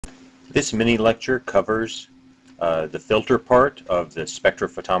This mini lecture covers the filter part of the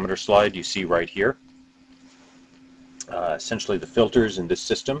spectrophotometer slide you see right here. Essentially the filters in this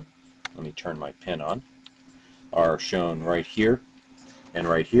system, let me turn my pen on, are shown right here and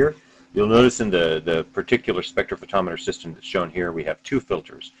right here. You'll notice in the particular spectrophotometer system that's shown here, we have two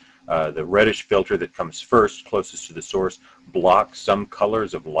filters. The reddish filter that comes first, closest to the source, blocks some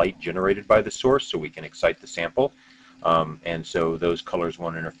colors of light generated by the source so we can excite the sample. And so those colors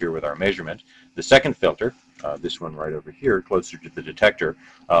won't interfere with our measurement. The second filter, this one right over here, closer to the detector,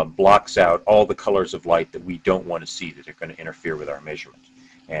 blocks out all the colors of light that we don't want to see that are going to interfere with our measurement.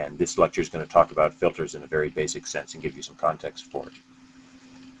 And this lecture is going to talk about filters in a very basic sense and give you some context for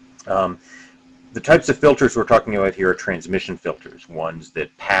it. The types of filters we're talking about here are transmission filters, ones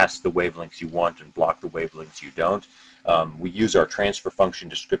that pass the wavelengths you want and block the wavelengths you don't. We use our transfer function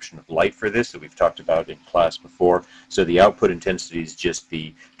description of light for this that we've talked about in class before. So the output intensity is just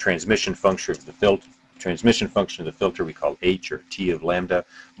the transmission function of the filter we call H or T of lambda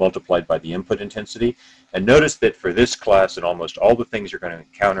multiplied by the input intensity. And notice that for this class and almost all the things you're going to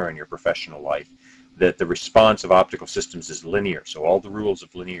encounter in your professional life, that the response of optical systems is linear. So all the rules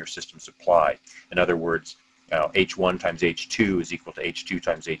of linear systems apply. In other words, H1 times H2 is equal to H2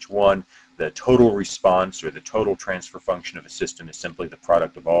 times H1. The total response or the total transfer function of a system is simply the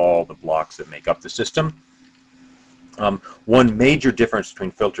product of all the blocks that make up the system. One major difference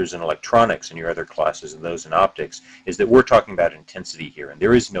between filters in electronics and your other classes and those in optics is that we're talking about intensity here, and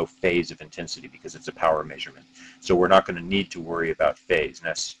there is no phase of intensity because it's a power measurement. So we're not going to need to worry about phase.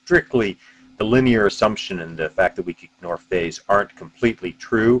 Now, strictly, the linear assumption and the fact that we can ignore phase aren't completely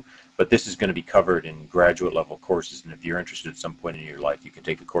true, but this is going to be covered in graduate level courses, and if you're interested at some point in your life, you can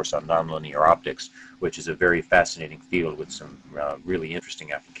take a course on nonlinear optics, which is a very fascinating field with some really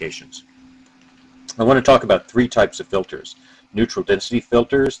interesting applications. I want to talk about three types of filters. Neutral density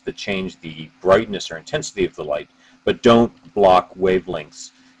filters that change the brightness or intensity of the light, but don't block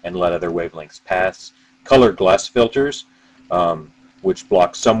wavelengths and let other wavelengths pass. Colored glass filters, which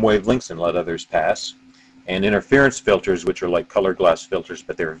block some wavelengths and let others pass. And interference filters, which are like colored glass filters,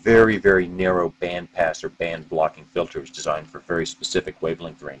 but they're very, very narrow band pass or band blocking filters designed for very specific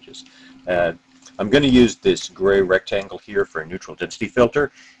wavelength ranges. I'm going to use this gray rectangle here for a neutral density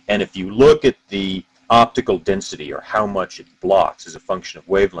filter, and if you look at the optical density or how much it blocks as a function of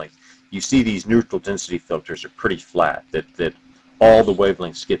wavelength, you see these neutral density filters are pretty flat, that all the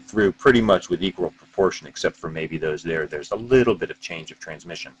wavelengths get through pretty much with equal proportion, except for maybe those there. There's a little bit of change of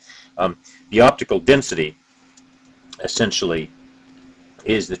transmission. The optical density essentially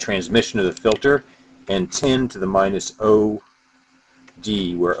is the transmission of the filter, and 10 to the minus OD,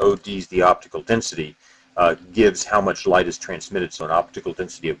 where OD is the optical density, gives how much light is transmitted. So an optical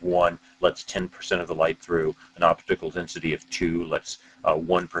density of 1 lets 10% of the light through, an optical density of 2 lets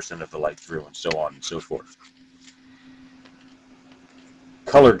 1% of the light through, and so on and so forth.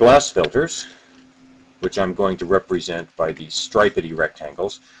 Colored glass filters, which I'm going to represent by these stripedy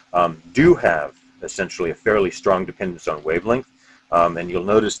rectangles, do have essentially a fairly strong dependence on wavelength. And you'll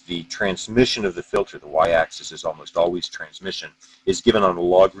notice the transmission of the filter, the y-axis is almost always transmission, is given on a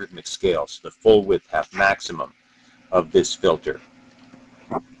logarithmic scale. So the full width half maximum of this filter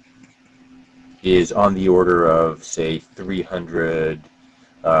is on the order of, say, 300,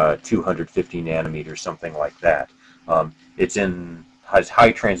 250 nanometers, something like that. Has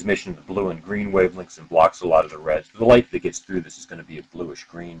high transmission of the blue and green wavelengths and blocks a lot of the reds. The light that gets through this is going to be a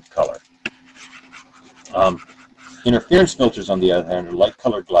bluish-green color. Interference filters, on the other hand, are like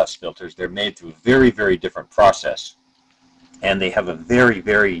colored glass filters. They're made through a very, very different process, and they have a very,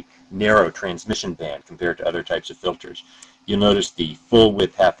 very narrow transmission band compared to other types of filters. You'll notice the full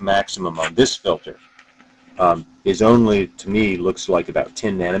width half maximum on this filter is only, to me, looks like about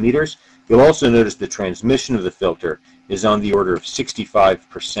 10 nanometers. You'll also notice the transmission of the filter is on the order of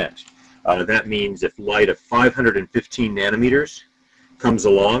 65%. That means if light of 515 nanometers comes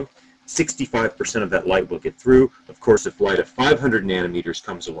along, 65% of that light will get through. Of course, if light of 500 nanometers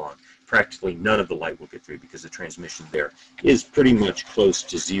comes along, practically none of the light will get through because the transmission there is pretty much close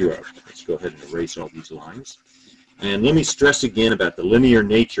to zero. Let's go ahead and erase all these lines. And let me stress again about the linear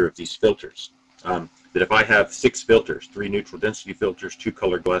nature of these filters. That if I have 6 filters, 3 neutral density filters, 2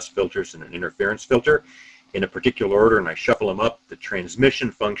 colored glass filters, and an interference filter, in a particular order, and I shuffle them up, the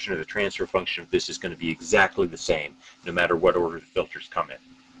transmission function or the transfer function of this is going to be exactly the same, no matter what order the filters come in,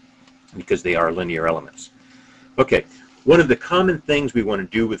 because they are linear elements. Okay, one of the common things we want to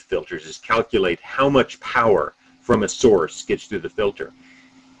do with filters is calculate how much power from a source gets through the filter.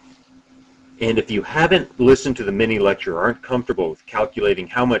 And if you haven't listened to the mini lecture or aren't comfortable with calculating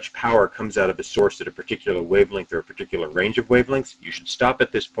how much power comes out of a source at a particular wavelength or a particular range of wavelengths, you should stop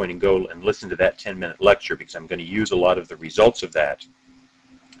at this point and go and listen to that 10-minute lecture, because I'm going to use a lot of the results of that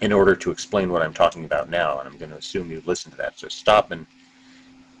in order to explain what I'm talking about now, and I'm going to assume you've listened to that. So stop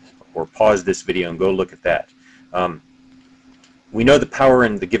or pause this video and go look at that. We know the power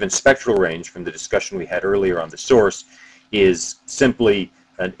in the given spectral range from the discussion we had earlier on the source is simply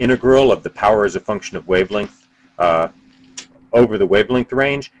an integral of the power as a function of wavelength over the wavelength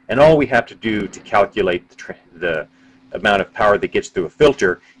range, and all we have to do to calculate the amount of power that gets through a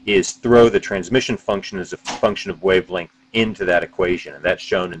filter is throw the transmission function as a function of wavelength into that equation, and that's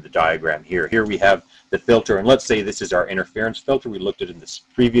shown in the diagram here. Here we have the filter, and let's say this is our interference filter. We looked at it in this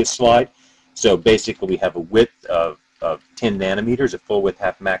previous slide. So basically we have a width of 10 nanometers, a full width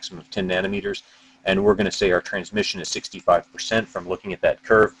half maximum of 10 nanometers, and we're going to say our transmission is 65% from looking at that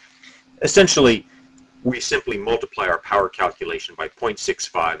curve. Essentially, we simply multiply our power calculation by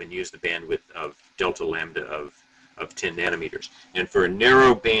 0.65 and use the bandwidth of delta lambda of 10 nanometers. And for a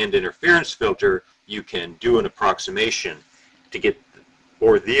narrow band interference filter, you can do an approximation to get,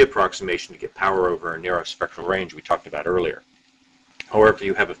 or the approximation to get power over a narrow spectral range we talked about earlier. However, if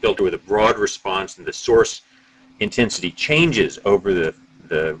you have a filter with a broad response and the source intensity changes over the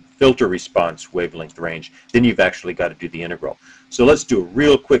filter response wavelength range, then you've actually got to do the integral. So let's do a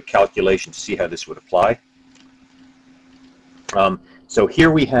real quick calculation to see how this would apply. So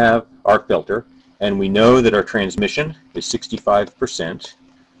here we have our filter, and we know that our transmission is 65%,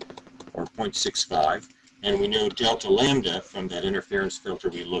 or 0.65, and we know delta lambda from that interference filter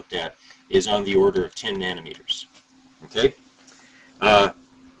we looked at is on the order of 10 nanometers. Okay?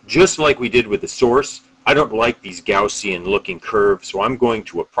 Just like we did with the source, I don't like these Gaussian looking curves, so I'm going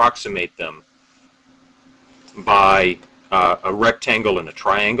to approximate them by a rectangle and a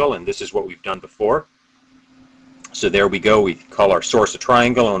triangle, and this is what we've done before. So there we go. We call our source a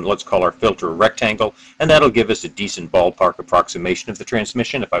triangle, and let's call our filter a rectangle, and that'll give us a decent ballpark approximation of the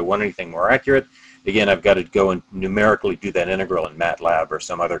transmission. If I want anything more accurate, again, I've got to go and numerically do that integral in MATLAB or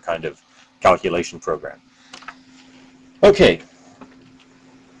some other kind of calculation program. Okay.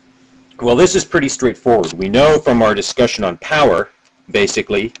 Well, this is pretty straightforward. We know from our discussion on power,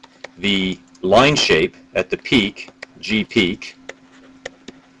 basically, the line shape at the peak, G peak,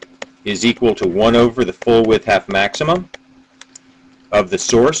 is equal to 1 over the full width half maximum of the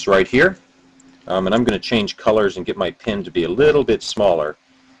source right here. And I'm going to change colors and get my pen to be a little bit smaller,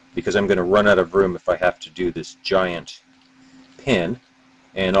 because I'm going to run out of room if I have to do this giant pen.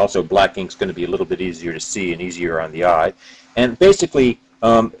 And also black ink's going to be a little bit easier to see and easier on the eye. And basically,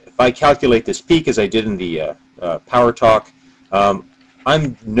 if I calculate this peak as I did in the power talk,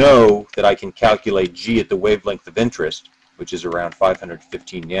 I know that I can calculate G at the wavelength of interest, which is around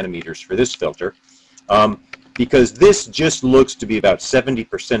 515 nanometers for this filter, because this just looks to be about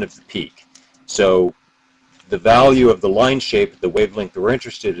 70% of the peak. So the value of the line shape at the wavelength that we're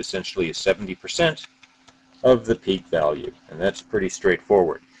interested in essentially is 70% of the peak value, and that's pretty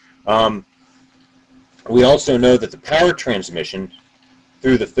straightforward. We also know that the power transmission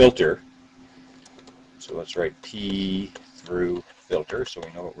through the filter, so let's write P through filter so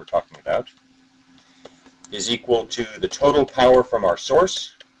we know what we're talking about, is equal to the total power from our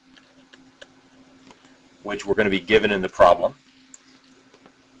source, which we're going to be given in the problem,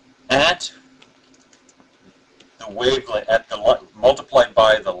 at the wavelength, multiplied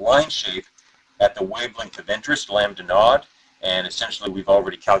by the line shape at the wavelength of interest, lambda naught, and essentially we've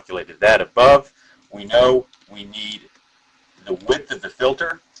already calculated that above. We know we need the width of the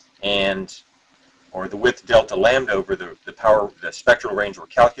filter, or the width delta lambda over the spectral range we're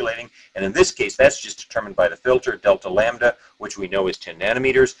calculating, and in this case that's just determined by the filter delta lambda, which we know is 10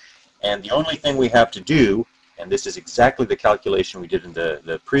 nanometers, and the only thing we have to do, and this is exactly the calculation we did in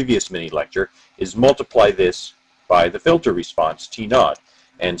the previous mini lecture, is multiply this by the filter response T naught.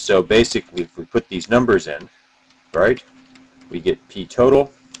 And so basically if we put these numbers in, right, we get P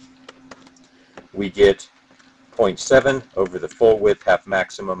total, we get 0.7 over the full width half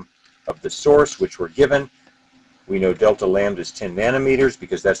maximum of the source, which we're given. We know delta lambda is 10 nanometers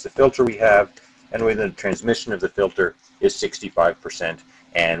because that's the filter we have, and within the transmission of the filter is 65%,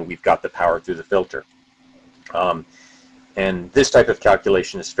 and we've got the power through the filter. And this type of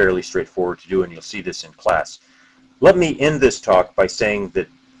calculation is fairly straightforward to do, and you'll see this in class. Let me end this talk by saying that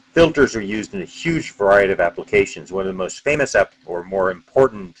filters are used in a huge variety of applications. One of the most famous or more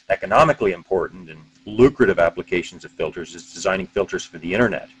important, economically important and lucrative applications of filters is designing filters for the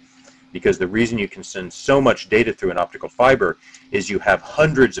internet. Because the reason you can send so much data through an optical fiber is you have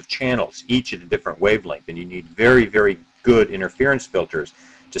hundreds of channels, each at a different wavelength, and you need very, very good interference filters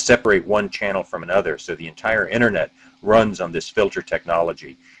to separate one channel from another. So the entire internet runs on this filter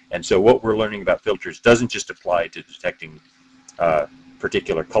technology. And so what we're learning about filters doesn't just apply to detecting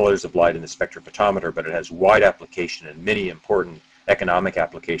particular colors of light in the spectrophotometer, but it has wide application and many important economic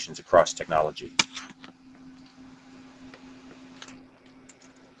applications across technology.